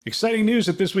Exciting news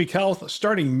at This Week Health.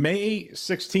 Starting May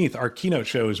 16th, our keynote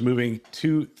show is moving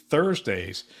to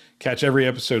Thursdays. Catch every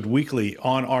episode weekly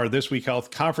on our This Week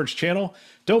Health conference channel.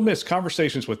 Don't miss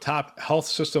conversations with top health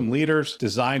system leaders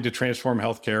designed to transform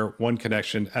healthcare one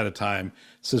connection at a time.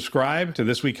 Subscribe to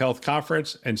This Week Health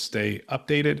conference and stay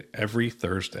updated every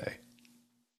Thursday.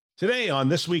 Today on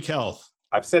This Week Health.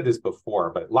 I've said this before,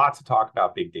 but lots of talk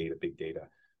about big data, big data.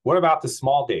 What about the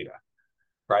small data?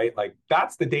 Right? Like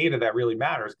that's the data that really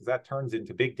matters because that turns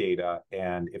into big data.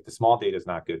 And if the small data is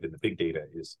not good, then the big data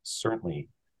is certainly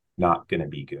not going to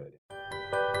be good.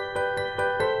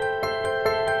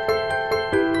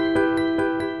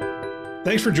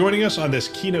 Thanks for joining us on this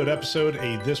keynote episode,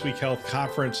 a This Week Health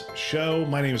conference show.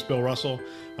 My name is Bill Russell.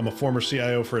 I'm a former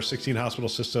CIO for a 16-hospital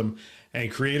system and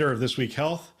creator of This Week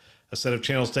Health, a set of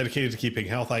channels dedicated to keeping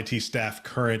health IT staff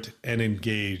current and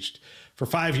engaged. For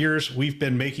 5 years, we've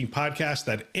been making podcasts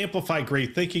that amplify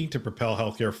great thinking to propel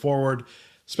healthcare forward.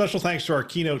 Special thanks to our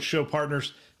keynote show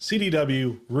partners,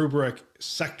 CDW, Rubrik,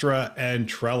 Sectra, and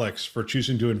Trellix for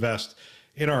choosing to invest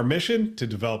in our mission to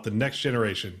develop the next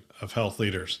generation of health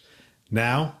leaders.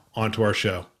 Now, on to our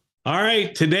show. All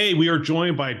right, today we are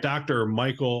joined by Dr.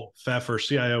 Michael Pfeffer,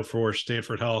 CIO for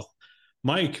Stanford Health.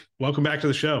 Mike, welcome back to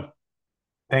the show.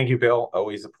 Thank you, Bill.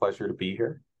 Always a pleasure to be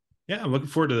here. Yeah, I'm looking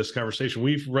forward to this conversation.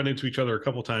 We've run into each other a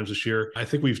couple of times this year. I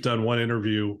think we've done one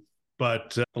interview,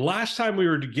 but the last time we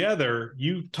were together,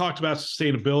 you talked about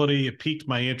sustainability. It piqued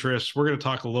my interest. We're going to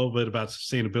talk a little bit about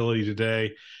sustainability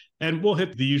today, and we'll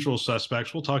hit the usual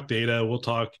suspects. We'll talk data. We'll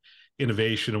talk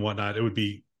innovation and whatnot. It would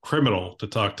be criminal to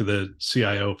talk to the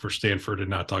CIO for Stanford and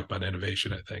not talk about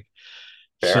innovation, I think.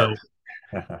 Fair.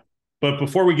 So, but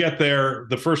before we get there,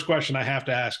 the first question I have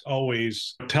to ask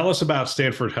always, tell us about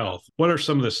Stanford Health. What are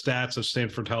some of the stats of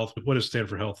Stanford Health? What is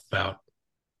Stanford Health about?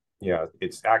 Yeah,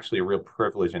 it's actually a real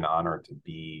privilege and honor to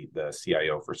be the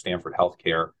CIO for Stanford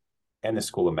Healthcare and the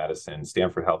School of Medicine,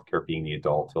 Stanford Healthcare being the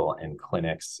adult and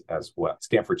clinics as well.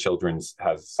 Stanford Children's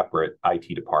has a separate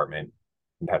IT department.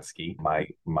 Petsky,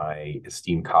 my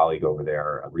esteemed colleague over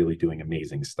there, really doing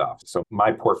amazing stuff. So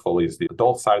my portfolio is the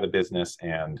adult side of the business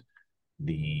and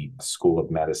the School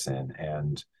of Medicine.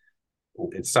 And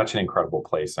it's such an incredible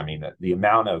place. I mean, the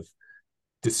amount of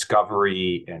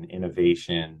discovery and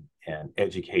innovation and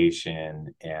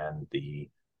education and the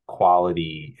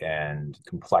quality and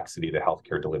complexity of the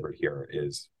healthcare delivered here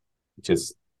is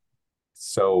just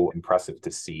so impressive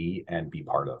to see and be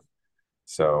part of.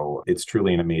 So it's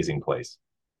truly an amazing place.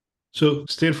 So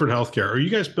Stanford Healthcare, are you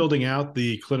guys building out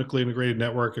the clinically integrated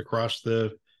network across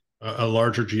a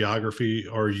larger geography,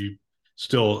 or are you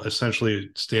still essentially a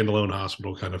standalone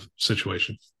hospital kind of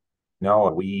situation? No,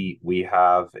 we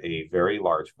have a very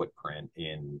large footprint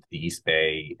in the East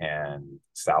Bay and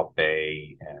South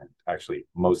Bay, and actually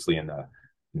mostly in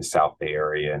the South Bay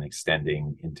area and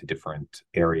extending into different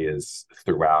areas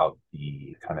throughout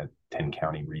the kind of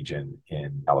 10-county region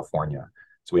in California.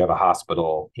 So we have a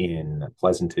hospital in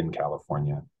Pleasanton,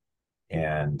 California,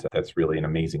 and that's really an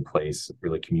amazing place,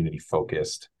 really community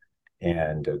focused,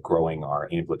 and growing our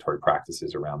ambulatory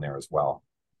practices around there as well.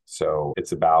 So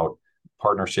it's about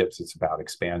partnerships, it's about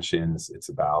expansions, it's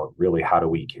about really how do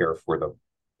we care for the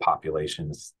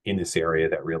populations in this area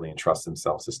that really entrust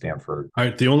themselves to Stanford. All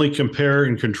right, the only compare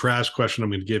and contrast question I'm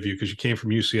going to give you, because you came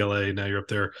from UCLA, now you're up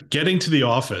there, getting to the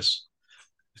office,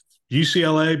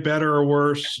 UCLA better or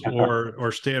worse,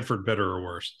 or Stanford better or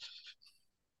worse?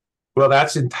 Well,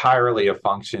 that's entirely a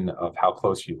function of how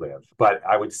close you live. But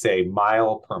I would say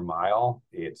mile per mile,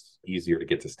 it's easier to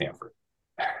get to Stanford.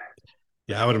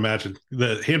 Yeah, I would imagine.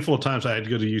 The handful of times I had to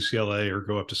go to UCLA or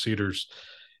go up to Cedars,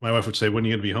 my wife would say, when are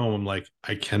you going to be home? I'm like,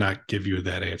 I cannot give you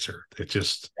that answer. It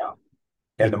just... Yeah.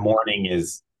 And the morning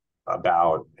is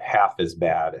about half as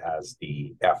bad as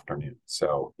the afternoon.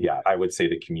 So yeah, I would say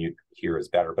the commute here is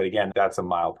better. But again, that's a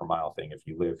mile per mile thing. If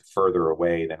you live further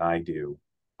away than I do,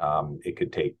 it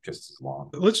could take just as long.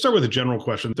 Let's start with a general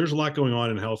question. There's a lot going on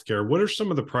in healthcare. What are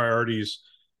some of the priorities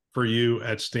for you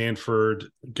at Stanford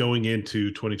going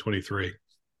into 2023?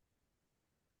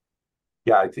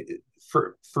 Yeah,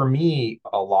 for me,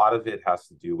 a lot of it has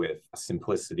to do with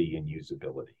simplicity and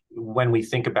usability. When we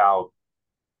think about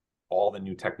all the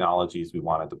new technologies we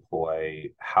want to deploy,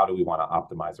 how do we want to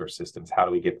optimize our systems? How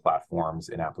do we get platforms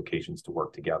and applications to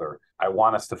work together? I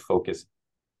want us to focus,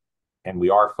 and we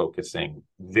are focusing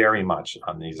very much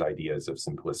on these ideas of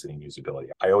simplicity and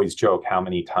usability. I always joke, how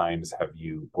many times have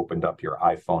you opened up your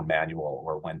iPhone manual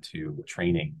or went to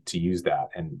training to use that?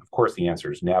 And of course, the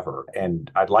answer is never. And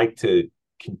I'd like to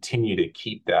continue to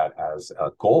keep that as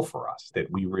a goal for us, that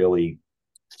we really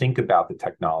think about the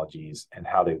technologies and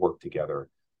how they work together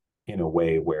in a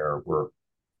way where we're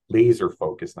laser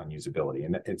focused on usability.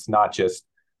 And it's not just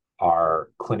our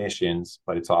clinicians,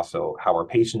 but it's also how our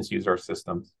patients use our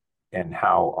systems and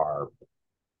how our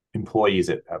employees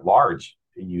at large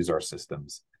use our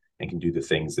systems and can do the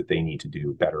things that they need to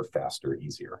do better, faster,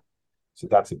 easier. So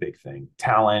that's a big thing.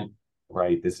 Talent,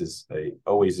 right? This is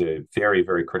always a very,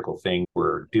 very critical thing.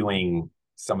 We're doing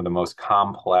some of the most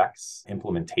complex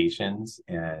implementations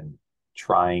and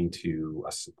trying to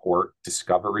support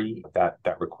discovery that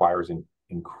requires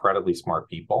incredibly smart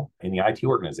people in the IT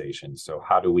organization. So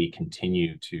how do we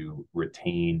continue to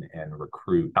retain and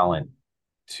recruit talent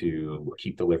to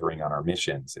keep delivering on our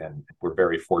missions? And we're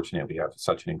very fortunate. We have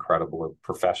such an incredible,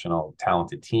 professional,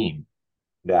 talented team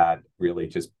that really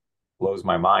just blows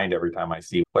my mind every time I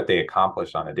see what they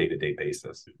accomplish on a day-to-day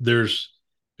basis. There's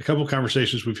a couple of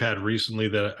conversations we've had recently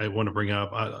that I want to bring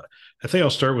up. I think I'll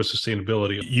start with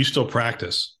sustainability. You still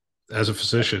practice as a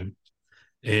physician,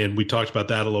 and we talked about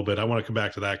that a little bit. I want to come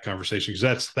back to that conversation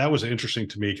because that was interesting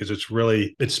to me because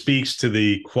it speaks to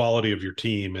the quality of your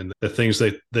team and the things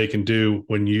that they can do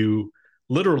when you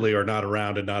literally are not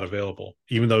around and not available.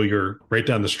 Even though you're right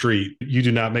down the street, you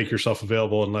do not make yourself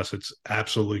available unless it's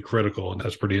absolutely critical. And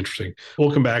that's pretty interesting.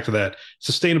 We'll come back to that.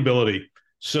 Sustainability.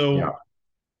 So yeah.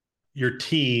 Your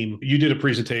team, you did a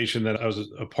presentation that I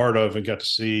was a part of and got to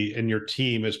see, and your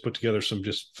team has put together some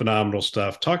just phenomenal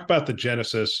stuff. Talk about the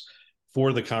genesis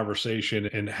for the conversation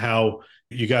and how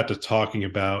you got to talking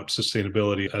about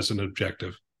sustainability as an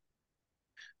objective.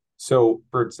 So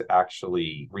Bert's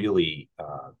actually really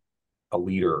a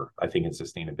leader, I think, in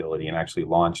sustainability, and actually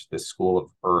launched the School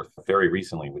of Earth very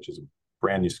recently, which is a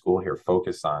brand new school here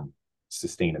focused on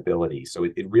sustainability. So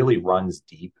it really runs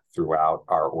deep throughout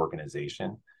our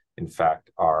organization. In fact,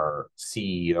 our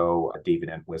CEO, David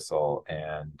Entwistle,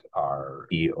 and our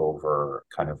over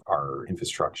kind of our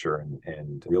infrastructure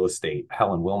and real estate,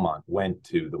 Helen Wilmot, went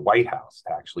to the White House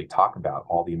to actually talk about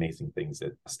all the amazing things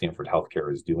that Stanford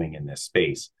Healthcare is doing in this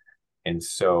space. And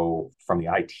so from the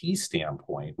IT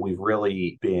standpoint, we've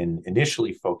really been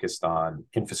initially focused on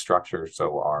infrastructure.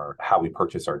 So how we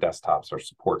purchase our desktops, our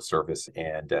support service,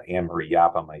 and Anne-Marie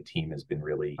Yap on my team has been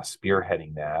really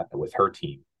spearheading that with her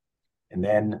team. And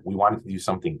then we wanted to do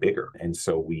something bigger. And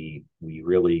so we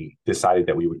really decided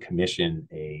that we would commission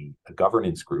a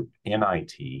governance group in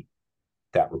IT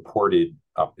that reported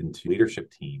up into leadership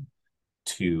team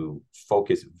to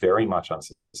focus very much on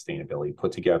sustainability,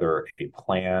 put together a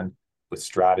plan with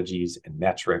strategies and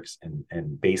metrics and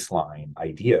baseline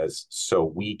ideas so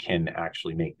we can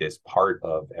actually make this part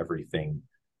of everything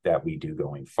that we do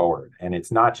going forward. And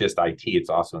it's not just IT, it's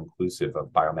also inclusive of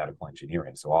biomedical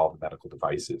engineering, so all the medical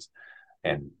devices.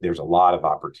 And there's a lot of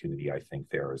opportunity, I think,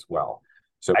 there as well.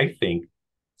 So I think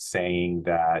saying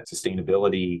that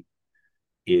sustainability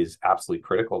is absolutely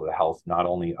critical to the health, not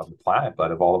only of the planet,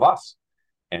 but of all of us.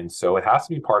 And so it has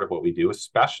to be part of what we do,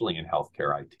 especially in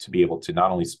healthcare, to be able to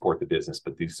not only support the business,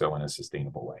 but do so in a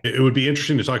sustainable way. It would be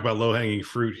interesting to talk about low-hanging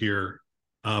fruit here.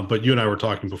 But you and I were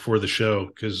talking before the show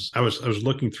because I was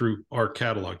looking through our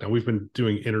catalog. Now, we've been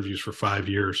doing interviews for 5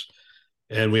 years.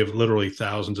 And we have literally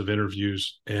thousands of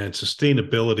interviews, and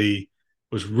sustainability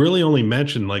was really only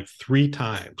mentioned like 3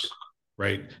 times,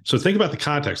 right? So think about the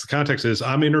context. The context is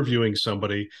I'm interviewing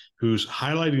somebody who's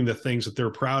highlighting the things that they're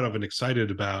proud of and excited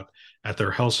about at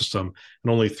their health system,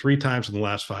 and only 3 times in the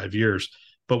last 5 years.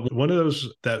 But one of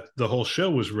those that the whole show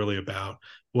was really about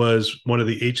was one of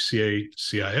the HCA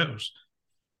CIOs.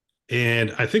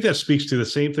 And I think that speaks to the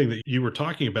same thing that you were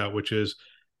talking about, which is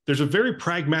there's a very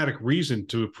pragmatic reason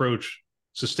to approach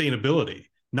sustainability,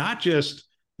 not just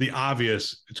the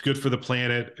obvious. It's good for the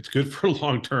planet. It's good for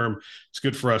long term. It's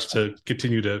good for us to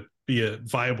continue to be a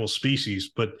viable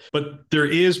species. But there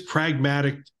is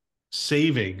pragmatic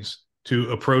savings to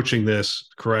approaching this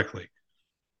correctly.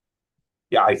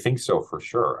 Yeah, I think so for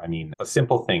sure. I mean, a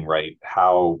simple thing, right?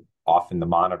 How often the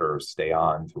monitors stay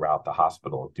on throughout the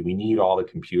hospital? Do we need all the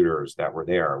computers that were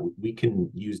there? We can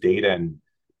use data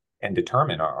and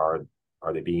determine are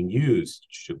they being used?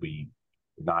 Should we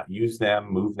not use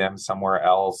them, move them somewhere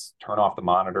else, turn off the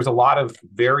monitor? There's a lot of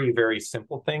very, very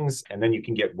simple things. And then you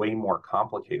can get way more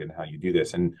complicated in how you do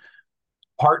this. And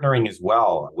partnering as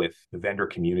well with the vendor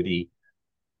community,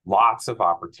 lots of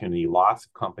opportunity, lots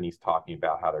of companies talking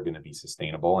about how they're going to be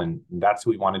sustainable. And that's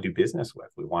who we want to do business with.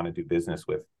 We want to do business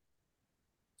with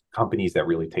companies that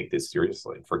really take this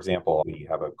seriously. For example, we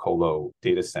have a colo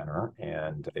data center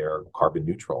and they're carbon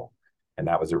neutral. And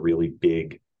that was a really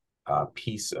big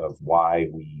piece of why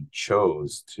we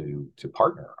chose to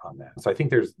partner on that. So I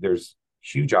think there's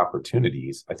huge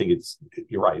opportunities. I think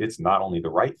you're right. It's not only the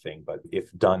right thing, but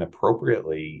if done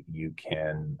appropriately, you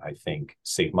can, I think,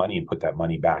 save money and put that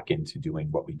money back into doing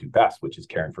what we do best, which is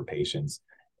caring for patients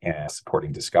and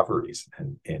supporting discoveries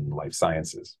in life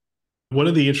sciences. One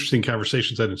of the interesting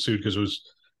conversations that ensued, because it was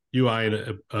you, I,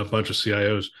 and a bunch of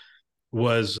CIOs,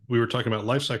 was we were talking about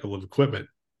life cycle of equipment.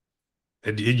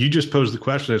 And you just posed the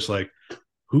question. It's like,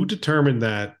 who determined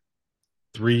that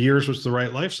 3 years was the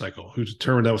right life cycle? Who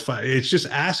determined that was 5? It's just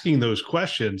asking those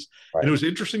questions. Right. And it was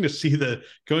interesting to see the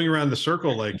going around the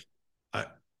circle, like,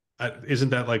 isn't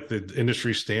that like the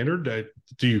industry standard?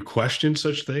 Do you question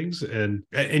such things? And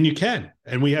you can,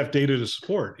 and we have data to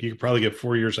support. You could probably get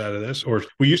 4 years out of this. Or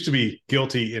we used to be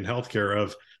guilty in healthcare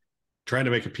of trying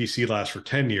to make a PC last for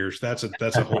 10 years. That's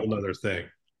a whole other thing.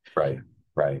 Right.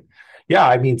 Right. Yeah.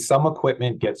 I mean, some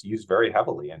equipment gets used very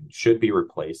heavily and should be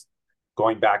replaced.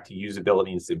 Going back to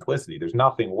usability and simplicity, there's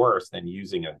nothing worse than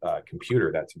using a computer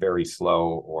that's very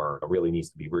slow or really needs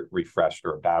to be refreshed,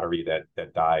 or a battery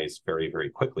that dies very, very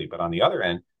quickly. But on the other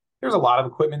end, there's a lot of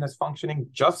equipment that's functioning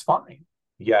just fine,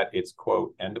 yet it's,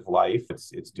 quote, end of life.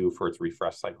 It's due for its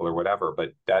refresh cycle or whatever.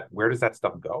 But where does that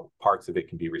stuff go? Parts of it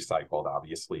can be recycled,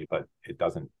 obviously, but it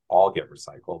doesn't all get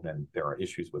recycled. And there are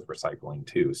issues with recycling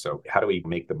too. So how do we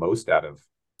make the most out of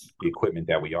the equipment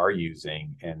that we are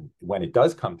using? And when it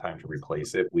does come time to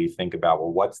replace it, we think about,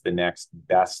 well, what's the next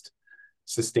best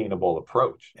sustainable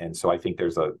approach? And so I think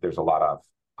there's a lot of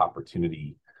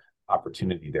opportunity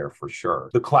there for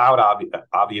sure. The cloud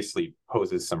obviously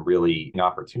poses some really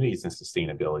opportunities in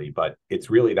sustainability, but it's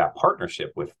really that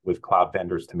partnership with cloud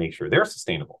vendors to make sure they're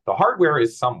sustainable. The hardware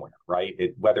is somewhere, right?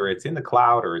 Whether it's in the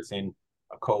cloud or it's in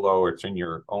a colo or it's in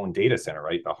your own data center,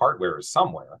 right? The hardware is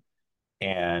somewhere.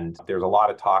 And there's a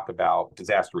lot of talk about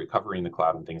disaster recovery in the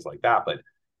cloud and things like that. But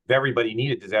if everybody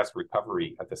needed disaster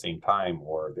recovery at the same time,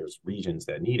 or there's regions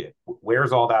that need it,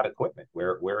 where's all that equipment?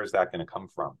 Where is that going to come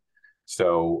from?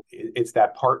 So it's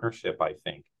that partnership, I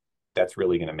think, that's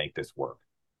really going to make this work.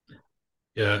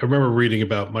 Yeah, I remember reading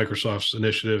about Microsoft's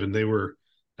initiative, and they were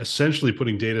essentially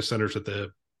putting data centers at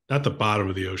not the bottom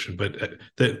of the ocean, but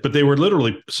they were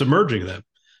literally submerging them.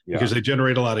 Yeah. Because they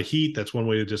generate a lot of heat. That's one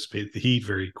way to dissipate the heat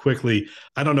very quickly.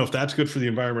 I don't know if that's good for the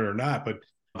environment or not, but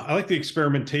I like the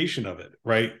experimentation of it,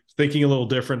 right? Thinking a little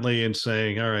differently and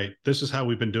saying, all right, this is how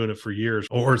we've been doing it for years.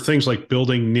 Or things like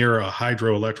building near a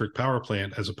hydroelectric power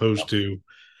plant as opposed to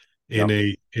in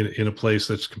a place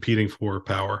that's competing for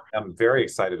power. I'm very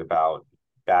excited about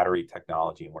battery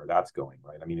technology and where that's going,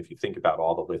 right? I mean, if you think about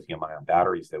all the lithium ion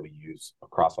batteries that we use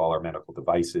across all our medical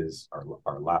devices, our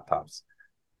laptops,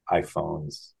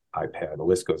 iPhones, iPad, the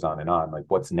list goes on and on. Like,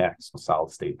 what's next?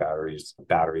 Solid state batteries with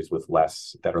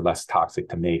that are less toxic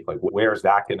to make. Like, where is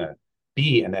that going to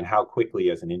be? And then how quickly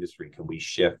as an industry can we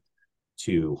shift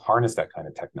to harness that kind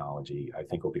of technology? I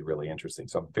think will be really interesting.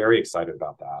 So I'm very excited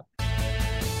about that.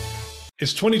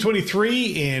 It's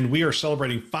 2023 and we are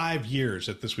celebrating 5 years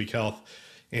at This Week Health,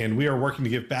 and we are working to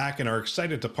give back and are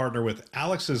excited to partner with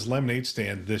Alex's Lemonade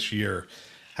Stand this year.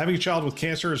 Having a child with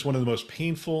cancer is one of the most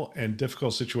painful and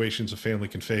difficult situations a family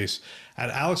can face. At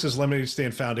Alex's Lemonade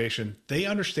Stand Foundation, they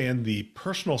understand the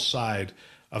personal side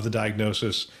of the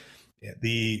diagnosis,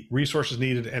 the resources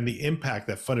needed, and the impact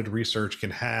that funded research can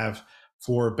have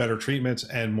for better treatments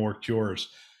and more cures.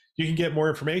 You can get more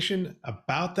information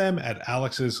about them at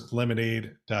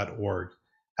alexslemonade.org.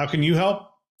 How can you help?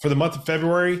 For the month of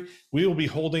February, we will be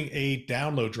holding a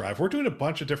download drive. We're doing a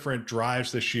bunch of different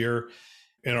drives this year,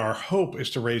 and our hope is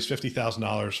to raise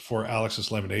 $50,000 for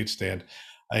Alex's Lemonade Stand.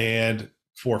 And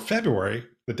for February,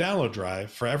 the download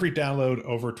drive, for every download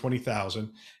over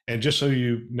 20,000, and just so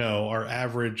you know, our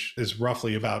average is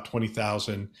roughly about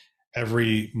 20,000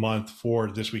 every month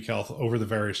for This Week Health over the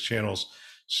various channels.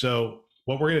 So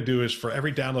what we're going to do is for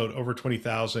every download over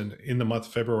 20,000 in the month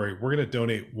of February, we're going to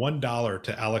donate $1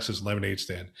 to Alex's Lemonade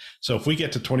Stand. So if we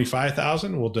get to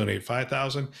 25,000, we'll donate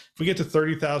 5,000. If we get to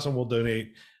 30,000, we'll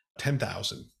donate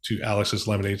 10,000 to Alex's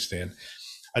Lemonade Stand.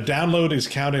 A download is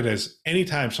counted as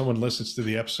anytime someone listens to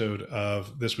the episode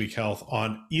of This Week Health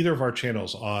on either of our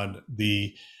channels, on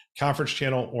the conference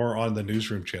channel or on the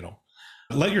newsroom channel.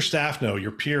 Let your staff know,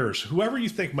 your peers, whoever you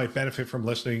think might benefit from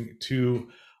listening to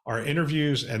our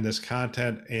interviews and this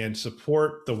content, and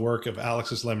support the work of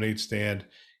Alex's Lemonade Stand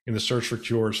in the search for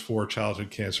cures for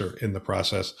childhood cancer in the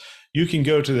process. You can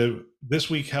go to the This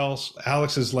Week Health,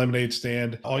 Alex's Lemonade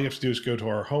Stand. All you have to do is go to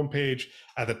our homepage.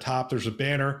 At the top, there's a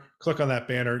banner. Click on that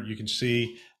banner. You can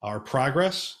see our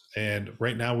progress. And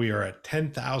right now we are at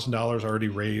 $10,000 already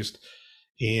raised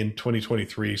in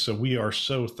 2023. So we are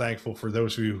so thankful for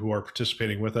those of you who are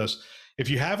participating with us. If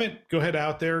you haven't, go ahead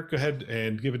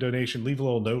and give a donation, leave a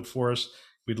little note for us.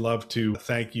 We'd love to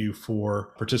thank you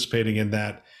for participating in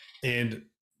that. And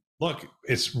look,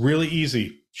 it's really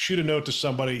easy. Shoot a note to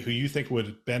somebody who you think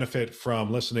would benefit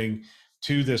from listening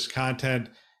to this content.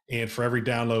 And for every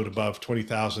download above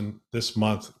 20,000 this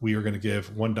month, we are going to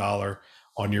give $1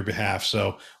 on your behalf.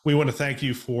 So we want to thank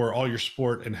you for all your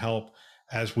support and help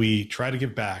as we try to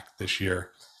give back this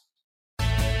year.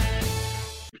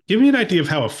 Give me an idea of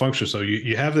how it functions. So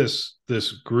you have this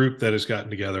group that has gotten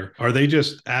together. Are they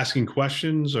just asking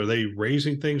questions? Are they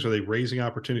raising things? Are they raising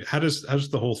opportunity? How does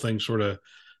the whole thing sort of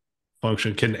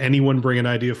function? Can anyone bring an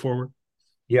idea forward?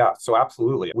 Yeah, so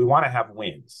absolutely. We want to have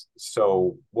wins.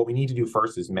 So what we need to do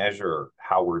first is measure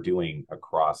how we're doing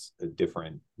across the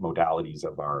different modalities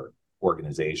of our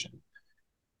organization.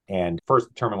 And first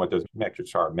determine what those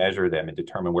metrics are, measure them, and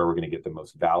determine where we're going to get the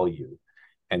most value.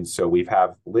 And so we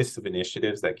have lists of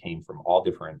initiatives that came from all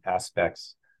different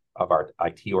aspects of our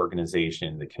IT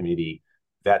organization. The committee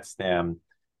vets them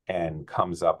and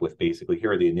comes up with basically,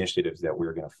 here are the initiatives that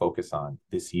we're going to focus on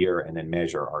this year, and then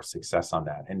measure our success on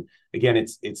that. And again,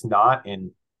 it's not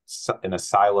in a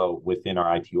silo within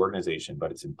our IT organization,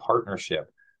 but it's in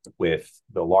partnership with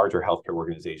the larger healthcare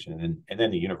organization and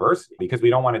then the university, because we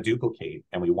don't want to duplicate,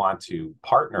 and we want to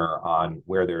partner on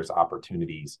where there's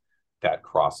opportunities that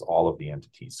cross all of the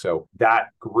entities. So that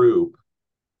group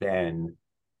then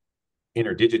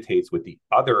interdigitates with the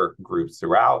other groups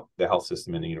throughout the health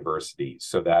system and the university,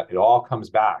 so that it all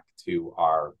comes back to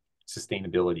our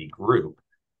sustainability group.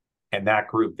 And that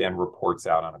group then reports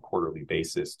out on a quarterly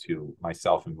basis to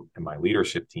myself and my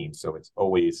leadership team. So it's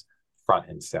always front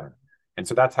and center. And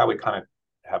so that's how we kind of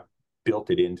have built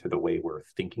it into the way we're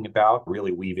thinking about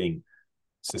really weaving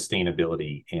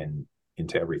sustainability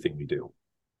into everything we do.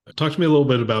 Talk to me a little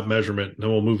bit about measurement, and then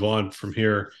we'll move on from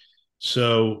here.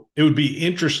 So it would be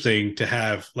interesting to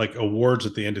have like awards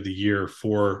at the end of the year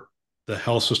for the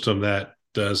health system that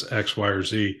does X, Y, or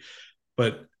Z.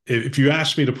 But if you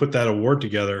asked me to put that award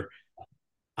together,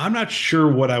 I'm not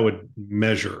sure what I would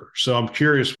measure. So I'm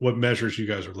curious what measures you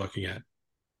guys are looking at.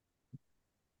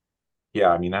 Yeah,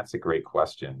 I mean, that's a great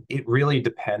question. It really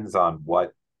depends on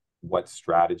what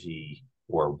strategy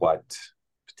or what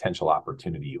potential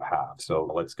opportunity you have. So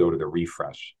let's go to the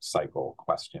refresh cycle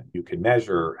question. You can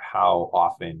measure how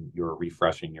often you're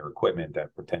refreshing your equipment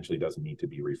that potentially doesn't need to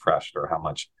be refreshed, or how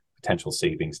much potential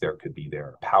savings there could be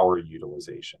there. Power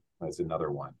utilization is another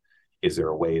one. Is there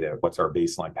a way that what's our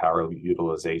baseline power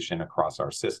utilization across our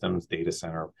systems, data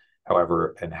center,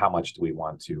 however, and how much do we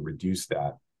want to reduce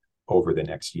that over the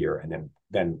next year? And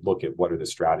then look at what are the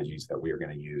strategies that we are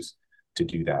going to use to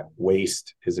do that.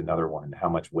 Waste is another one. How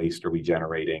much waste are we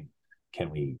generating? Can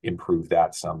we improve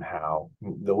that somehow?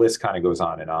 The list kind of goes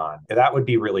on. And that would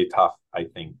be really tough, I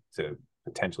think, to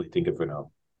potentially think of an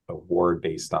award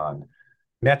based on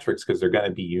metrics, because they're going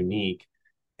to be unique,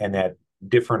 and that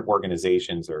different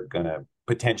organizations are going to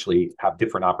potentially have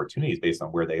different opportunities based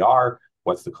on where they are.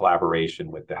 What's the collaboration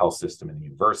with the health system and the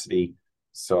university?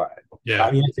 So, yeah,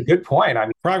 I mean, it's a good point. I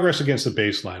mean, progress against the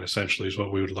baseline essentially is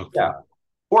what we would look for.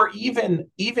 Or even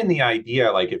the idea,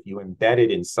 like if you embed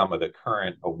it in some of the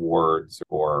current awards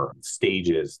or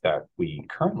stages that we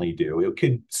currently do, it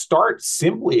could start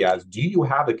simply as, do you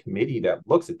have a committee that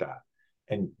looks at that?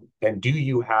 And do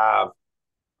you have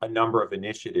a number of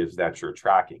initiatives that you're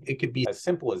tracking? It could be as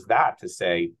simple as that, to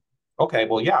say, okay,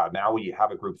 well, yeah, now we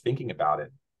have a group thinking about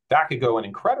it. That could go an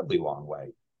incredibly long way.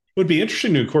 It would be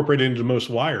interesting to incorporate it into Most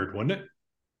Wired, wouldn't it?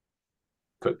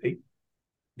 Could be.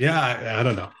 Yeah, I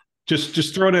don't know.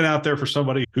 Just throwing it out there for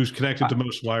somebody who's connected to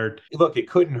Most Wired. Look, it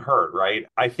couldn't hurt, right?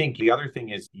 I think the other thing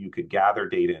is you could gather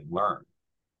data and learn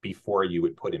before you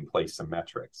would put in place some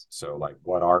metrics. So like,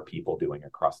 what are people doing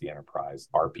across the enterprise?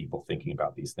 Are people thinking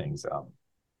about these things?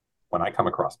 When I come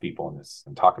across people in this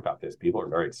and talk about this, people are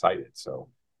very excited. So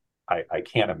I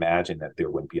can't imagine that there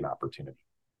wouldn't be an opportunity.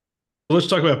 Well, let's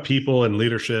talk about people and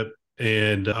leadership.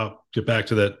 And I'll get back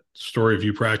to that story of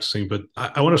you practicing, but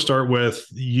I want to start with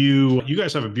you. You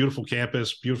guys have a beautiful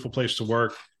campus, beautiful place to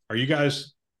work. Are you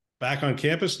guys back on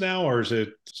campus now, or is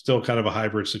it still kind of a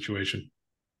hybrid situation?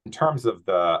 In terms of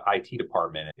the IT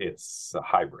department, it's a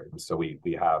hybrid. So we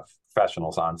have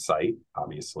professionals on site,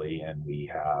 obviously, and we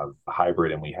have a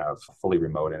hybrid and we have fully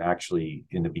remote. And actually,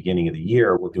 in the beginning of the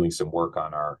year, we're doing some work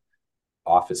on our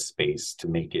office space to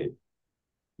make it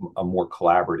a more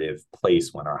collaborative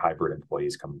place when our hybrid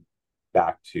employees come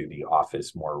back to the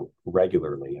office more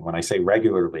regularly. And when I say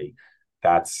regularly,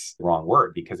 that's the wrong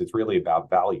word, because it's really about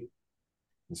value.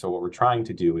 And so what we're trying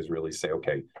to do is really say,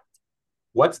 okay,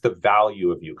 what's the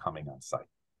value of you coming on site?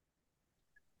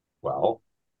 Well,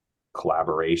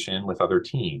 collaboration with other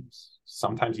teams,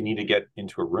 Sometimes you need to get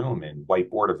into a room and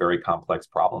whiteboard a very complex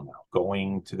problem out.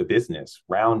 Going to the business,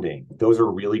 rounding, those are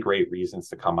really great reasons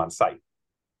to come on site.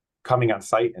 Coming on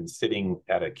site and sitting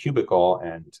at a cubicle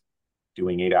and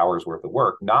doing 8 hours worth of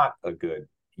work, not a good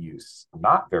use,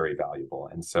 not very valuable.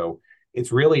 And so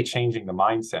it's really changing the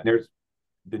mindset. There's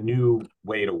the new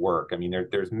way to work. I mean,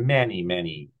 there's many,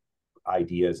 many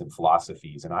ideas and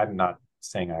philosophies, and I'm not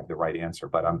saying I have the right answer,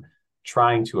 but I'm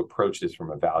trying to approach this from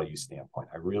a value standpoint.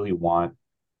 I really want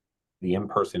the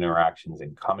in-person interactions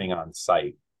and coming on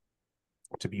site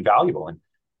to be valuable. And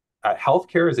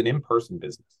healthcare is an in-person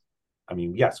business. I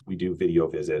mean, yes, we do video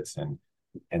visits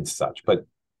and such, but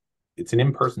it's an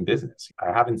in-person business.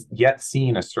 I haven't yet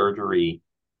seen a surgery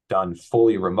done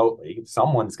fully remotely.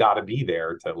 Someone's got to be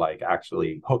there to like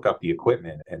actually hook up the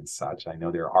equipment and such. I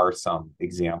know there are some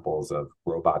examples of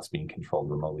robots being controlled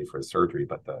remotely for surgery,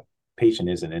 but the patient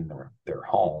isn't in their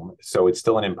home. So it's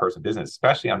still an in-person business,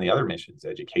 especially on the other missions,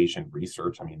 education,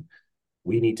 research. I mean,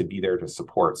 we need to be there to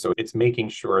support. So it's making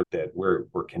sure that we're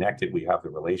connected, we have the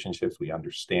relationships, we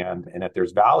understand, and that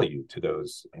there's value to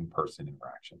those in-person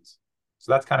interactions.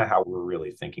 So that's kind of how we're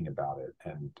really thinking about it.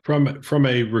 And from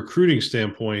a recruiting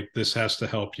standpoint, this has to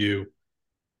help you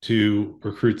to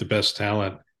recruit the best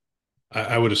talent.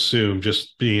 I would assume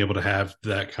just being able to have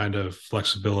that kind of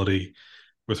flexibility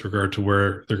with regard to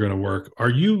where they're going to work. Are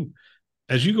you,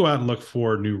 as you go out and look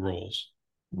for new roles,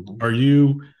 are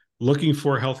you looking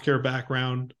for a healthcare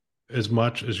background as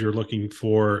much as you're looking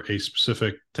for a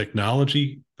specific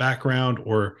technology background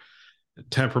or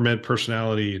temperament,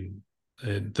 personality,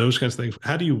 and those kinds of things?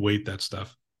 How do you weight that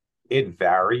stuff? It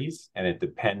varies and it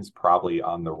depends probably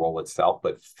on the role itself,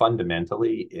 but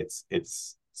fundamentally it's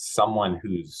someone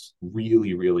who's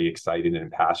really, really excited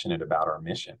and passionate about our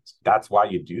missions. That's why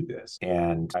you do this.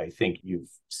 And I think you've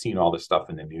seen all the stuff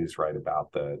in the news, right,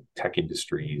 about the tech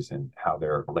industries and how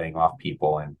they're laying off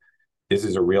people. And this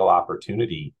is a real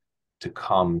opportunity to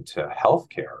come to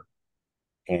healthcare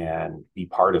and be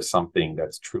part of something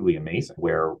that's truly amazing,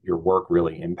 where your work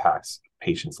really impacts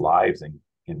patients' lives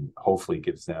and hopefully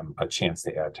gives them a chance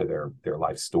to add to their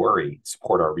life story,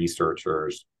 support our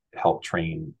researchers, help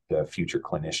train the future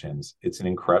clinicians. It's an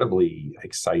incredibly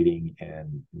exciting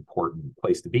and important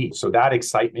place to be. So that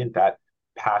excitement, that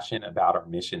passion about our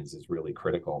missions is really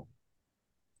critical.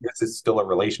 Yes, it's still a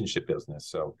relationship business.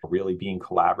 So really being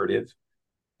collaborative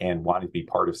and wanting to be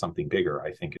part of something bigger,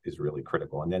 I think is really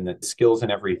critical. And then the skills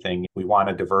and everything, we want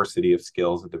a diversity of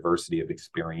skills, a diversity of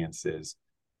experiences,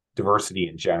 diversity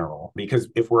in general, because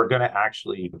if we're going to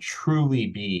actually truly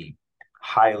be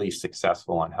highly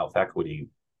successful on health equity,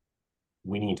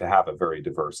 we need to have a very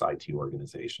diverse IT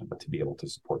organization to be able to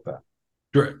support that.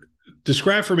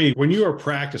 Describe for me, when you are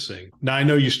practicing, now I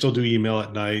know you still do email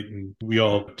at night and we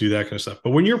all do that kind of stuff, but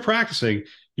when you're practicing,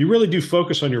 you really do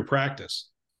focus on your practice.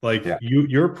 Like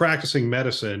you're practicing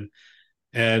medicine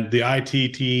and the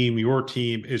IT team, your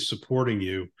team is supporting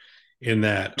you in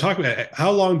that. Talk about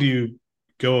how long do you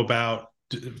go about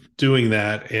doing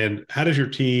that, and how does your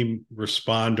team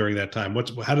respond during that time?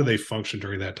 How do they function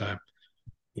during that time?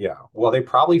 Yeah, well, they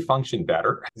probably function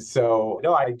better. So,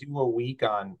 no, I do a week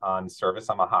on service.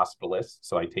 I'm a hospitalist,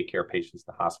 so I take care of patients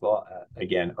in the hospital.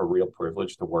 Again, a real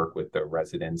privilege to work with the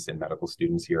residents and medical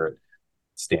students here at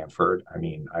Stanford. I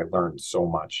mean, I learned so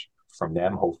much from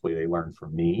them. Hopefully, they learn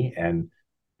from me. And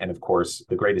of course,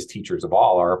 the greatest teachers of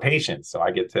all are our patients. So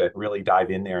I get to really dive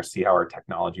in there, see how our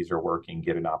technologies are working,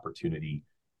 get an opportunity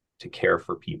to care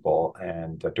for people.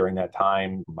 And during that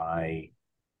time, my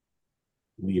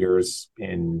leaders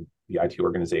in the IT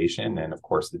organization and of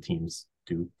course the teams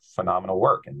do phenomenal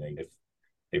work. And if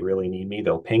they really need me,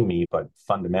 they'll ping me. But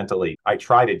fundamentally, I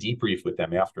try to debrief with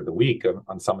them after the week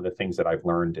on some of the things that I've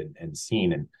learned and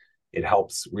seen. And it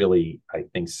helps really, I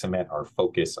think, cement our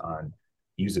focus on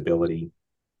usability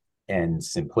and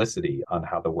simplicity on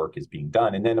how the work is being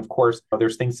done. And then, of course,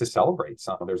 there's things to celebrate.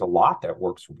 There's a lot that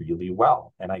works really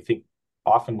well. And I think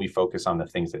often we focus on the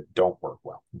things that don't work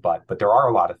well, but there are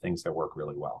a lot of things that work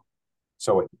really well.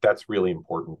 So that's really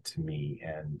important to me.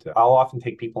 And I'll often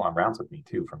take people on rounds with me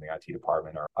too from the IT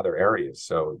department or other areas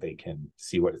so they can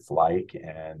see what it's like.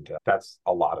 And that's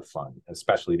a lot of fun,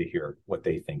 especially to hear what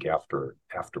they think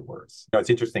afterwards. You know,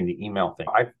 it's interesting, the email thing.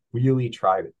 I've really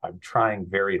tried it. I'm trying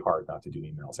very hard not to do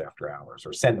emails after hours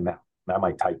or send them out. I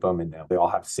might type them and they all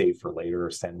have save for later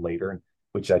or send later,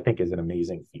 which I think is an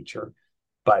amazing feature.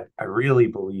 But I really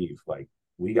believe like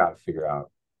we got to figure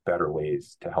out better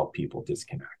ways to help people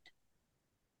disconnect.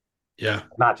 Yeah.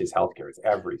 Not just healthcare, it's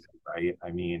everything, right?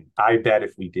 I mean, I bet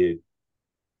if we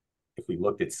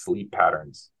looked at sleep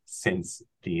patterns since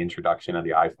the introduction of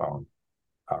the iPhone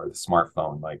or the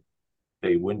smartphone, like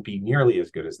they wouldn't be nearly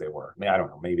as good as they were. I mean, I don't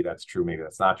know, maybe that's true, maybe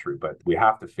that's not true, but we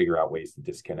have to figure out ways to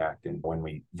disconnect. And when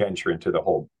we venture into the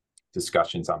whole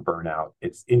discussions on burnout,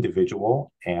 it's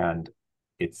individual, and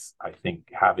it's, I think,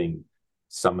 having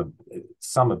some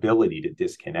ability to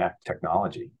disconnect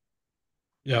technology.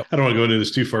 Yeah, I don't want to go into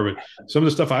this too far, but some of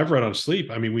the stuff I've read on sleep,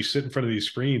 I mean, we sit in front of these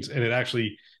screens and it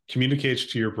actually communicates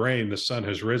to your brain the sun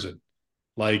has risen.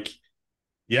 Like,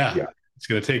 yeah. It's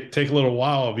going to take a little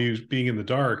while of you being in the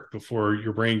dark before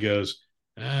your brain goes,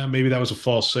 maybe that was a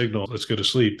false signal. Let's go to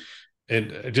sleep.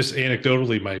 And just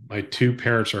anecdotally, my two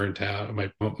parents are in town.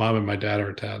 My mom and my dad are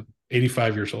in town,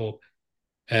 85 years old.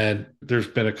 And there's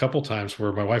been a couple times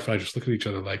where my wife and I just look at each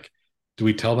other like, do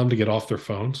we tell them to get off their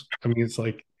phones? I mean, it's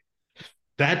like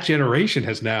that generation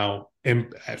has now,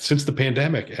 since the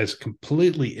pandemic, has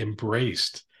completely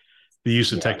embraced the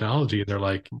use of technology. And they're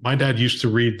like, my dad used to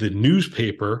read the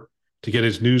newspaper to get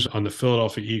his news on the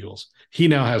Philadelphia Eagles. He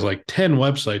now has like 10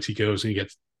 websites he goes and he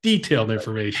gets detailed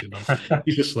information.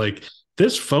 He's just like,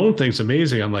 this phone thing's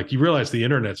amazing. I'm like, you realize the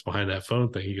internet's behind that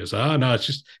phone thing? He goes, no,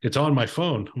 it's on my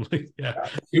phone. I'm like,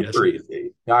 super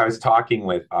easy. Now, I was talking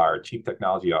with our chief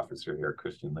technology officer here,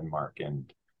 Christian Lindmark,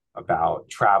 and about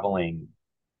traveling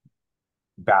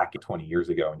back 20 years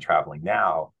ago and traveling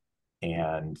now.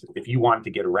 And if you wanted to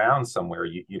get around somewhere,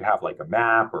 you'd have like a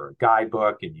map or a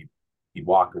guidebook, and you'd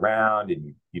walk around,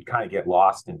 and you'd kind of get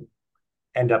lost and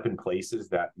end up in places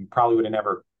that you probably would have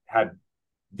never had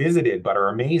visited, but are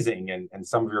amazing and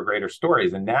some of your greater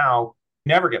stories. And now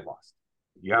you never get lost.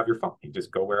 You have your phone. You just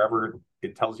go wherever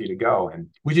it tells you to go, and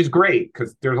which is great,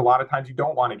 because there's a lot of times you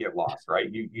don't want to get lost,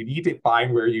 right? You need to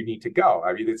find where you need to go.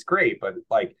 I mean, it's great, but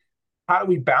like, how do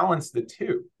we balance the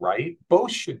two, right?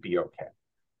 Both should be okay.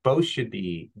 Both should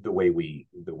be the way we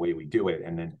do it.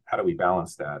 And then how do we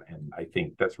balance that? And I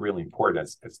think that's really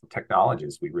important as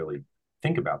technologists. We really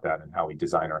think about that and how we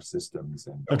design our systems.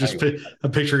 And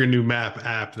I'm picturing a new map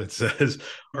app that says,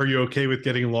 are you okay with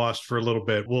getting lost for a little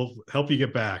bit? We'll help you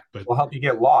get back, but we'll help you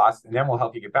get lost, and then we'll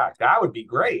help you get back. That would be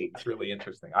great. It's really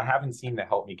interesting. I haven't seen the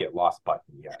help me get lost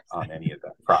button yet on any of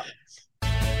the products.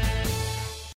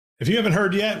 If you haven't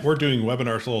heard yet, we're doing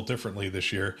webinars a little differently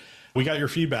this year. We got your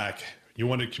feedback. You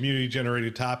wanted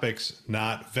community-generated topics,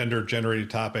 not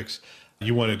vendor-generated topics.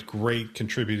 You wanted great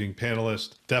contributing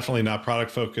panelists, definitely not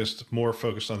product-focused, more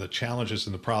focused on the challenges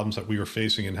and the problems that we were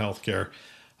facing in healthcare.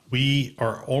 We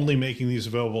are only making these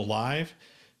available live,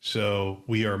 so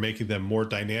we are making them more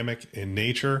dynamic in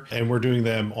nature, and we're doing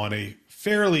them on a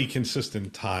fairly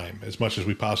consistent time, as much as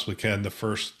we possibly can, the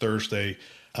first Thursday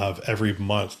of every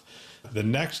month. The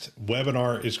next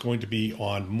webinar is going to be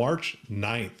on March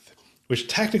 9th. Which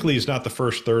technically is not the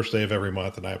first Thursday of every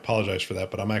month, and I apologize for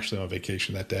that, but I'm actually on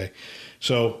vacation that day.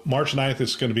 So March 9th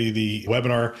is going to be the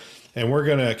webinar, and we're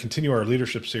going to continue our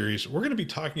leadership series. We're going to be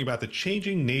talking about the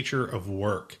changing nature of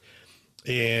work.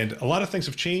 And a lot of things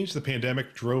have changed. The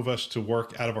pandemic drove us to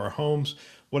work out of our homes.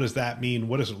 What does that mean?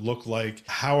 What does it look like?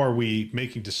 How are we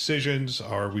making decisions?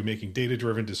 Are we making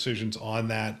data-driven decisions on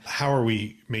that? How are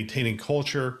we maintaining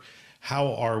culture?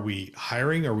 How are we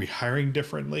hiring? Are we hiring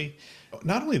differently?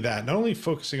 Not only that, not only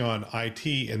focusing on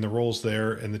IT and the roles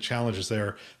there and the challenges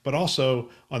there, but also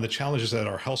on the challenges that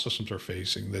our health systems are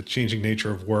facing, the changing nature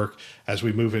of work as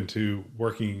we move into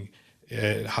working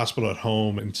at hospital at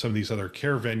home and some of these other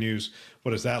care venues.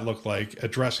 What does that look like?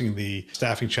 Addressing the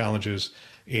staffing challenges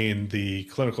in the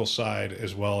clinical side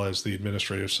as well as the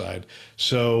administrative side.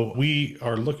 So we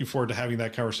are looking forward to having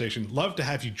that conversation. Love to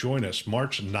have you join us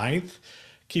March 9th.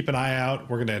 Keep an eye out.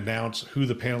 We're going to announce who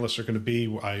the panelists are going to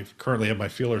be. I currently have my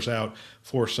feelers out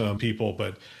for some people,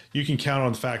 but you can count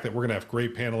on the fact that we're going to have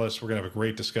great panelists. We're going to have a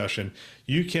great discussion.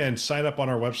 You can sign up on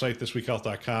our website,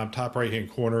 thisweekhealth.com, top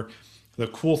right-hand corner. The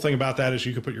cool thing about that is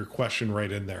you can put your question right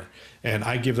in there. And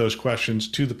I give those questions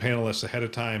to the panelists ahead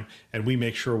of time, and we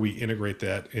make sure we integrate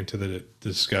that into the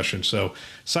discussion. So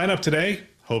sign up today.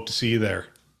 Hope to see you there.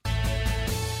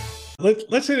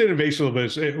 Let's hit innovation a little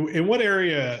bit. In what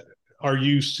area are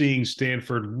you seeing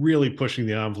Stanford really pushing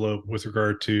the envelope with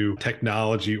regard to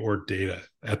technology or data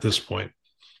at this point?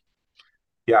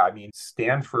 Yeah, I mean,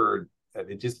 Stanford,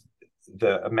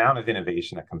 the amount of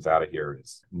innovation that comes out of here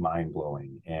is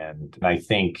mind-blowing. And I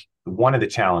think one of the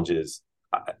challenges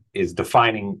is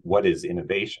defining what is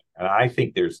innovation. And I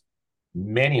think there's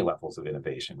many levels of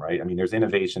innovation, right? I mean, there's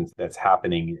innovations that's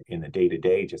happening in the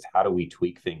day-to-day, just how do we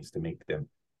tweak things to make them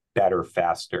better,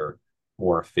 faster,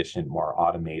 more efficient, more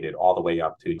automated, all the way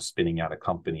up to spinning out a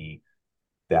company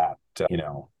that,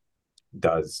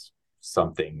 does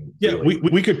something. Yeah, really.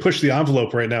 We could push the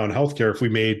envelope right now in healthcare if we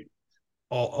made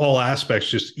all aspects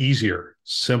just easier,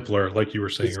 simpler, like you were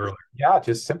saying earlier. Yeah,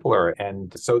 just simpler.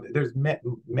 And so there's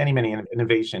many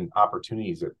innovation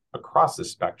opportunities across the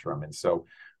spectrum. And so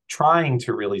trying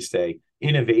to really say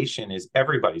innovation is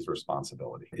everybody's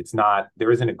responsibility. It's not,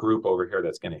 there isn't a group over here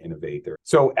that's going to innovate there.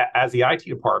 So as the IT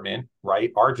department,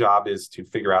 right, our job is to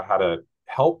figure out how to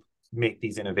help make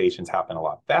these innovations happen a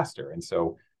lot faster. And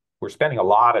so we're spending a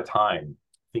lot of time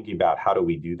thinking about how do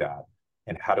we do that?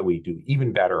 And how do we do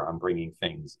even better on bringing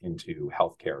things into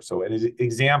healthcare? So an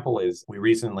example is we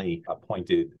recently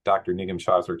appointed Dr. Nigam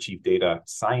Shah as our chief data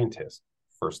scientist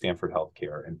for Stanford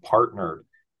Healthcare and partnered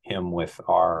him with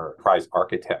our prize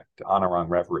architect, Anurang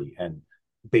Revri, and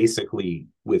basically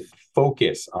with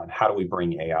focus on how do we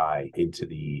bring AI into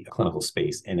the clinical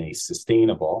space in a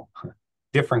sustainable,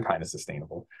 different kind of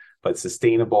sustainable, but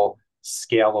sustainable,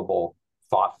 scalable,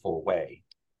 thoughtful way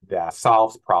that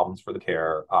solves problems for the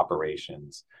care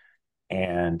operations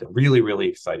and really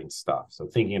exciting stuff. So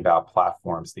thinking about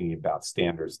platforms, thinking about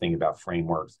standards, thinking about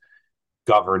frameworks,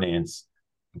 governance,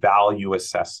 value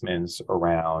assessments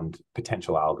around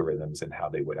potential algorithms and how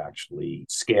they would actually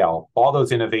scale. All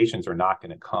those innovations are not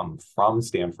going to come from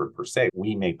Stanford per se.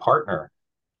 We may partner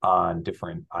on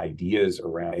different ideas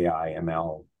around AI,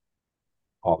 ML,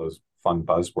 all those fun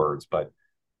buzzwords, but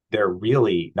they're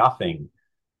really nothing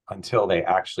until they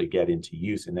actually get into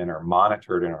use and then are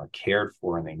monitored and are cared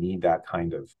for, and they need that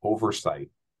kind of oversight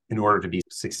in order to be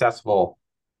successful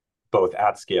both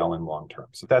at scale and long term.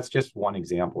 So that's just one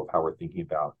example of how we're thinking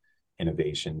about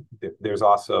innovation. There's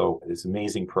also this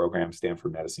amazing program,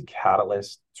 Stanford Medicine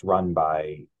Catalyst. It's run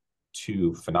by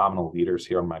two phenomenal leaders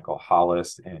here, Michael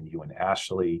Hollis and Ewan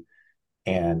Ashley.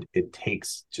 And it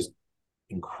takes just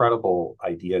incredible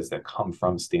ideas that come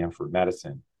from Stanford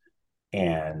Medicine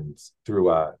and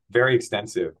through a very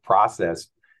extensive process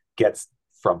gets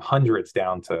from hundreds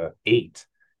down to 8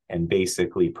 and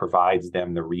basically provides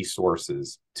them the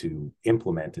resources to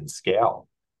implement and scale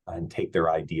and take their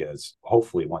ideas,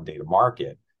 hopefully one day to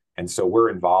market. And so we're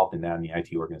involved in that in the IT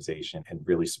organization and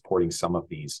really supporting some of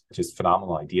these just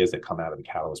phenomenal ideas that come out of the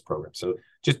Catalyst program. So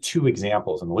just 2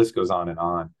 examples, and the list goes on and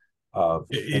on of.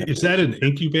 Is that an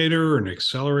incubator or an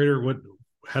accelerator?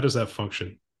 How does that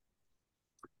function?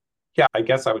 Yeah, I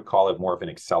guess I would call it more of an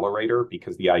accelerator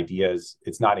because the ideas,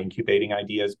 it's not incubating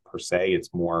ideas per se.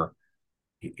 It's more,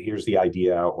 here's the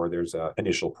idea, or there's an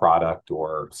initial product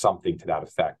or something to that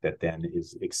effect that then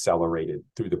is accelerated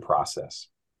through the process.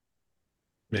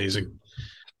 Amazing.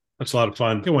 That's a lot of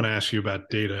fun. I want to ask you about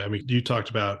data. I mean, you talked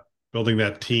about building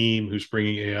that team who's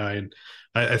bringing AI. And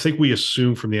I think we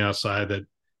assume from the outside that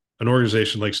an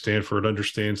organization like Stanford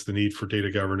understands the need for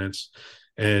data governance.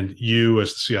 And you,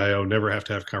 as the CIO, never have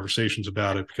to have conversations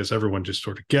about it because everyone just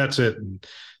sort of gets it and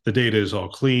the data is all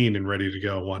clean and ready to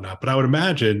go and whatnot. But I would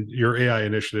imagine your AI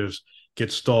initiatives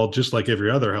get stalled just like every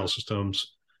other health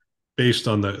systems based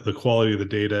on the quality of the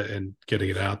data and getting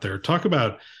it out there. Talk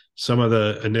about some of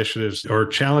the initiatives or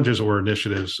challenges or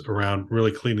initiatives around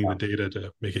really cleaning the data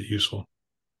to make it useful.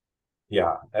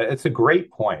 Yeah, it's a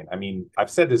great point. I mean, I've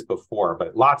said this before,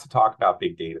 but lots of talk about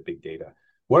big data, big data.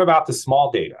 What about the small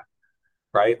data?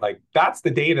 Right? Like that's the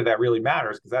data that really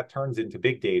matters because that turns into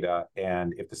big data.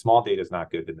 And if the small data is not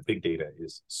good, then the big data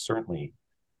is certainly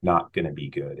not going to be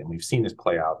good. And we've seen this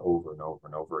play out over and over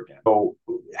and over again. So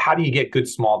how do you get good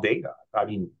small data? I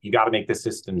mean, you got to make the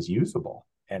systems usable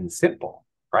and simple,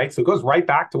 right? So it goes right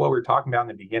back to what we were talking about in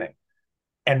the beginning.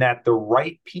 And that the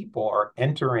right people are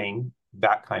entering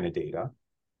that kind of data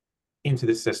into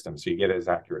the system so you get it as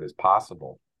accurate as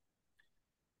possible.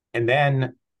 And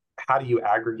then how do you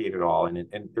aggregate it all? And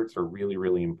it's a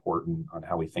really important on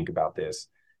how we think about this.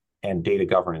 And data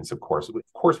governance, of course. Of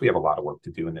course, we have a lot of work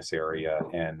to do in this area.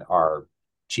 And our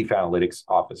chief analytics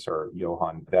officer,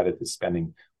 Johan Vedith, is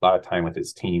spending a lot of time with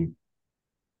his team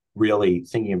really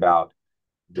thinking about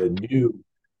the new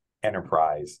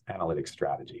enterprise analytics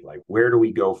strategy. Like, where do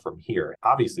we go from here?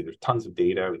 Obviously, there's tons of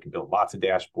data. We can build lots of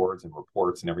dashboards and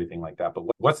reports and everything like that. But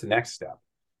what's the next step?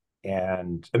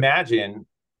 And imagine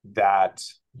that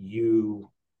you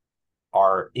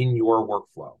are in your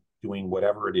workflow doing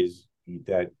whatever it is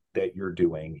that you're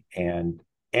doing, and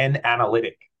an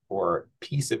analytic or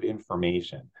piece of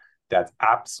information that's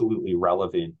absolutely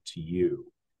relevant to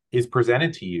you is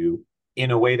presented to you in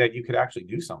a way that you could actually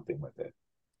do something with it.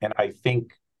 And I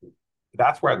think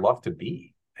that's where I'd love to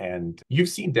be. And you've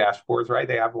seen dashboards, right?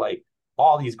 They have like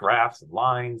all these graphs and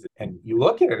lines, and you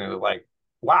look at it and you're like,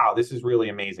 wow, this is really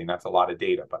amazing. That's a lot of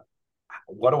data, but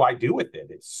what do I do with it?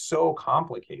 It's so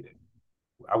complicated.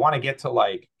 I want to get to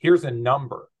like, here's a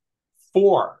number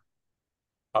 4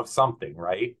 of something,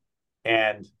 right?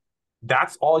 And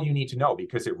that's all you need to know,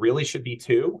 because it really should be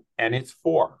two and it's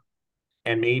four.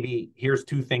 And maybe here's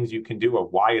two things you can do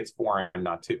of why it's four and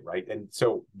not two, right? And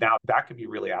so now that could be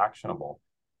really actionable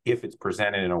if it's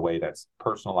presented in a way that's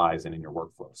personalized and in your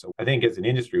workflow. So I think as an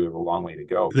industry, we have a long way to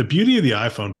go. The beauty of the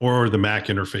iPhone or the Mac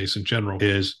interface in general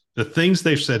is the things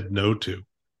they've said no to.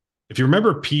 If you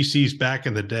remember PCs back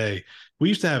in the day, we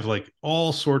used to have like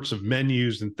all sorts of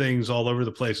menus and things all over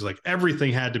the place. Like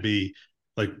everything had to be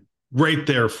like right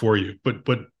there for you. But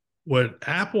what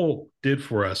Apple did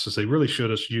for us is they really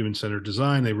showed us human-centered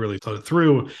design. They really thought it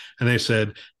through, and they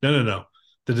said, no.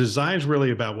 The design's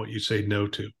really about what you say no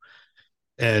to,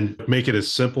 and make it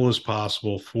as simple as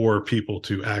possible for people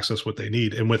to access what they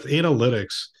need. And with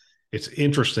analytics, it's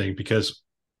interesting because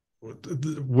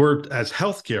we're, as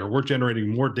healthcare, we're generating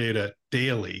more data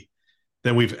daily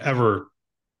than we've ever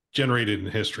generated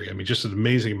in history. I mean, just an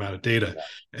amazing amount of data.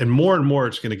 And more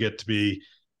it's going to get to be,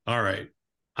 all right,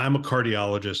 I'm a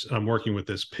cardiologist and I'm working with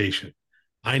this patient.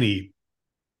 I need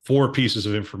 4 pieces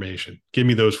of information. Give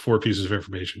me those 4 pieces of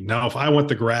information. Now, if I want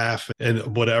the graph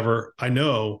and whatever, I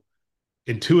know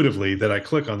intuitively that I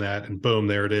click on that and boom,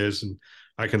 there it is. And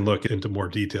I can look into more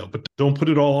detail, but don't put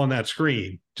it all on that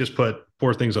screen. Just put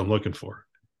 4 things I'm looking for.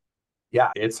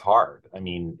 Yeah, it's hard. I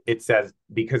mean, it says,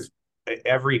 because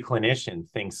every clinician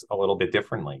thinks a little bit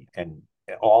differently, and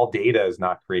all data is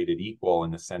not created equal,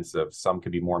 in the sense of some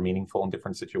could be more meaningful in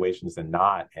different situations than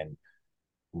not. And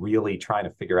really trying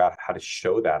to figure out how to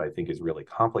show that, I think, is really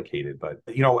complicated. But,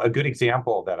 you know, a good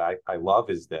example that I love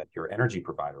is that your energy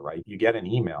provider, right? You get an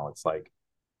email. It's like,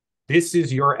 this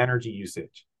is your energy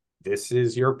usage. This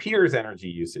is your peers' energy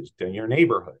usage in your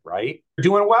neighborhood, right? You're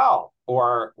doing well.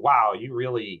 Or, wow, you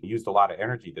really used a lot of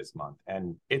energy this month.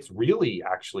 And it's really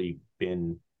actually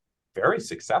been very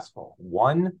successful.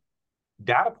 One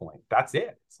data point, that's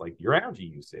it. It's like your energy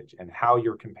usage and how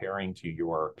you're comparing to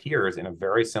your peers in a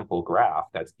very simple graph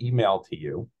that's emailed to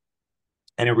you.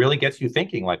 And it really gets you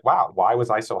thinking like, wow, why was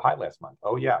I so high last month?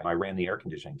 Oh yeah, I ran the air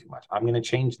conditioning too much. I'm going to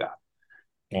change that.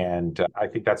 And I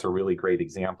think that's a really great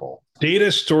example.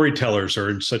 Data storytellers are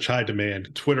in such high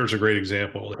demand. Twitter's a great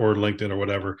example, or LinkedIn or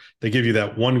whatever. They give you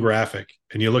that one graphic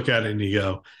and you look at it and you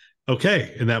go,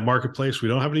 okay, in that marketplace, we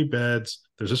don't have any beds.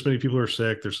 There's this many people who are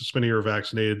sick. There's this many who are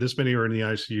vaccinated. This many are in the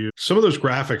ICU. Some of those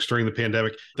graphics during the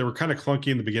pandemic, they were kind of clunky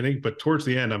in the beginning, but towards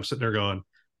the end, I'm sitting there going,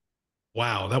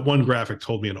 wow, that one graphic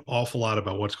told me an awful lot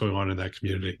about what's going on in that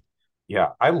community. Yeah,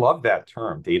 I love that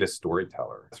term, data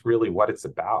storyteller. It's really what it's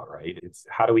about, right? It's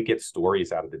how do we get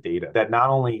stories out of the data that not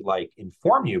only like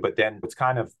inform you, but then it's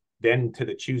kind of then to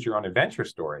the choose your own adventure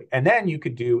story. And then you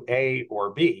could do A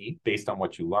or B based on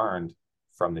what you learned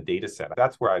from the data set.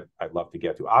 That's where I'd love to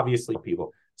get to. Obviously,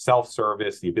 people,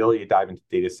 self-service, the ability to dive into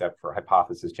data set for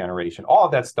hypothesis generation, all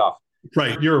of that stuff.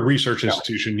 Right. You're a research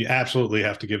institution. You absolutely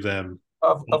have to give them.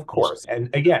 Of course.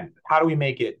 And again, how do we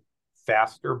make it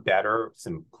faster, better,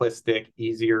 simplistic,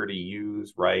 easier to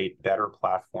use, right? Better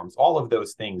platforms. All of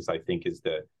those things, I think, is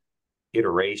the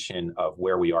iteration of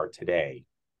where we are today.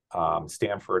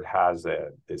 Stanford has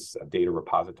this data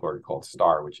repository called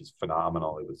STAR, which is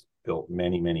phenomenal. It was built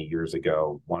many, many years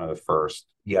ago. One of the first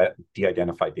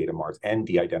de-identified data marts and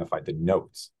de-identified the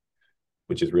notes,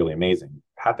 which is really amazing.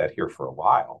 Had that here for a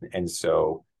while. And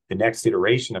so the next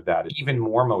iteration of that is even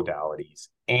more modalities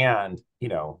and, you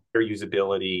know, their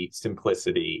usability,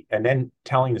 simplicity, and then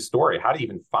telling the story, how to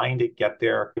even find it, get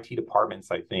there. IT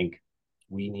departments, I think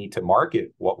we need to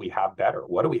market what we have better.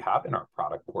 What do we have in our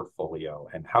product portfolio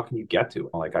and how can you get to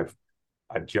it? Like I've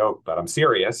joked, but I'm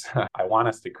serious. I want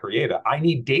us to create I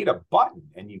need data button,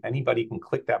 and anybody can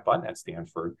click that button at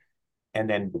Stanford and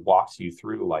then walks you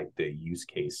through like the use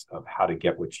case of how to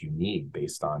get what you need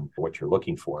based on what you're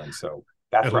looking for. And so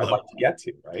that's where I'd like to get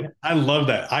to, right? I love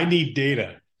that. I need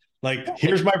data. Like,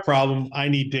 here's my problem. I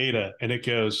need data. And it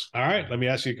goes, all right, let me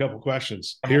ask you a couple of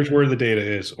questions. Here's where the data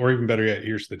is, or even better yet,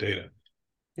 here's the data.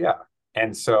 Yeah.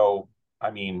 And so,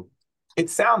 I mean, it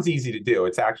sounds easy to do.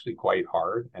 It's actually quite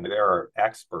hard. And there are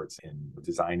experts in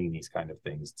designing these kind of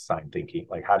things, design thinking,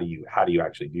 like how do you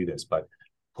actually do this? But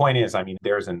point is, I mean,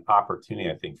 there's an opportunity,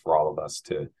 I think, for all of us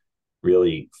to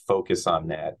really focus on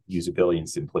that usability and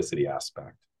simplicity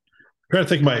aspect. I'm trying to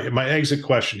think my exit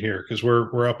question here, because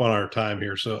we're up on our time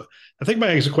here. So I think my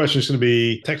exit question is going to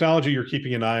be technology you're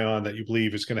keeping an eye on that you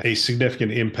believe is going to have a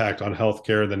significant impact on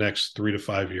healthcare in the next 3 to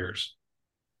 5 years.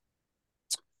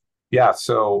 Yeah,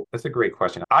 so that's a great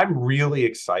question. I'm really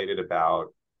excited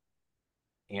about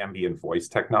ambient voice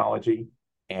technology.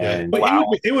 And wow,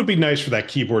 it would be nice for that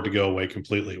keyboard to go away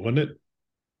completely, wouldn't it?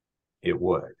 It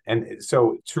would. And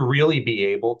so to really be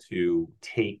able to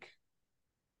take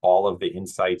all of the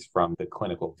insights from the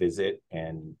clinical visit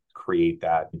and create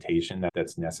that mutation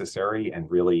that's necessary and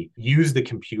really use the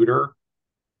computer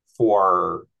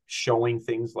for showing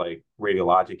things like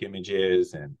radiologic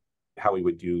images and how we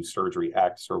would do surgery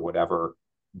X or whatever,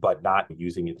 but not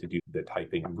using it to do the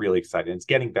typing. I'm really excited. It's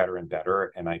getting better and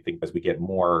better. And I think as we get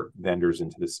more vendors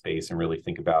into the space and really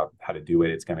think about how to do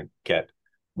it, it's going to get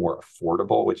more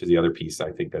affordable, which is the other piece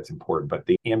I think that's important. But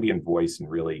the ambient voice and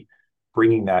really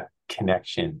bringing that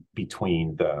connection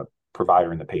between the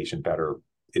provider and the patient better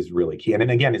is really key. And then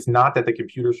again, it's not that the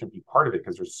computer shouldn't be part of it,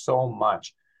 because there's so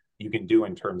much you can do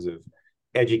in terms of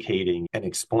educating and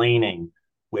explaining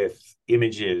with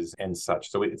images and such.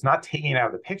 So it's not taking it out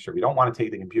of the picture. We don't want to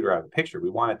take the computer out of the picture. We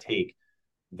want to take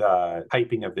the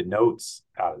typing of the notes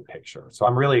out of the picture. So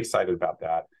I'm really excited about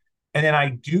that. And then I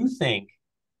do think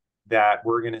that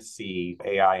we're going to see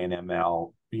AI and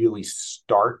ML really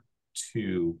start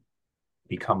to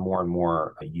become more and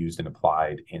more used and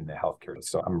applied in the healthcare.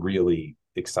 So I'm really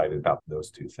excited about those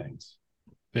two things.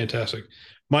 Fantastic.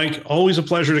 Mike, always a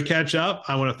pleasure to catch up.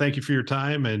 I want to thank you for your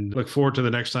time and look forward to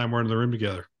the next time we're in the room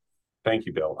together. Thank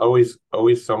you, Bill. Always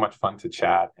so much fun to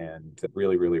chat, and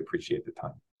really, really appreciate the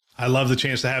time. I love the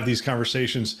chance to have these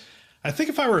conversations. I think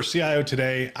if I were a CIO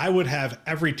today, I would have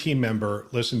every team member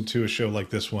listen to a show like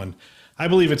this one. I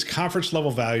believe it's conference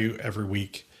level value every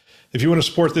week. If you want to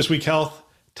support This Week Health,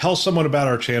 tell someone about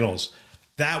our channels.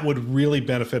 That would really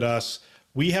benefit us.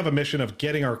 We have a mission of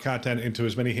getting our content into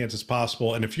as many hands as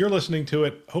possible. And if you're listening to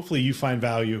it, hopefully you find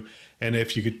value. And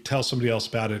if you could tell somebody else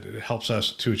about it, it helps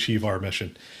us to achieve our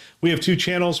mission. We have two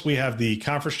channels. We have the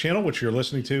conference channel, which you're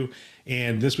listening to,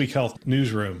 and This Week Health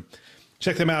Newsroom.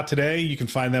 Check them out today. You can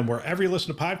find them wherever you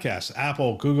listen to podcasts,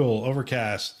 Apple, Google,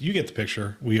 Overcast. You get the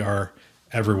picture. We are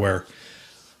everywhere.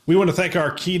 We want to thank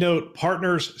our keynote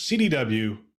partners,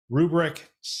 CDW, Rubrik,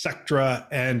 Sectra,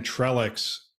 and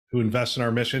Trellix, who invest in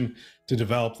our mission to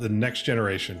develop the next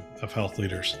generation of health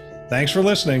leaders. Thanks for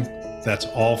listening. That's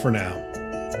all for now.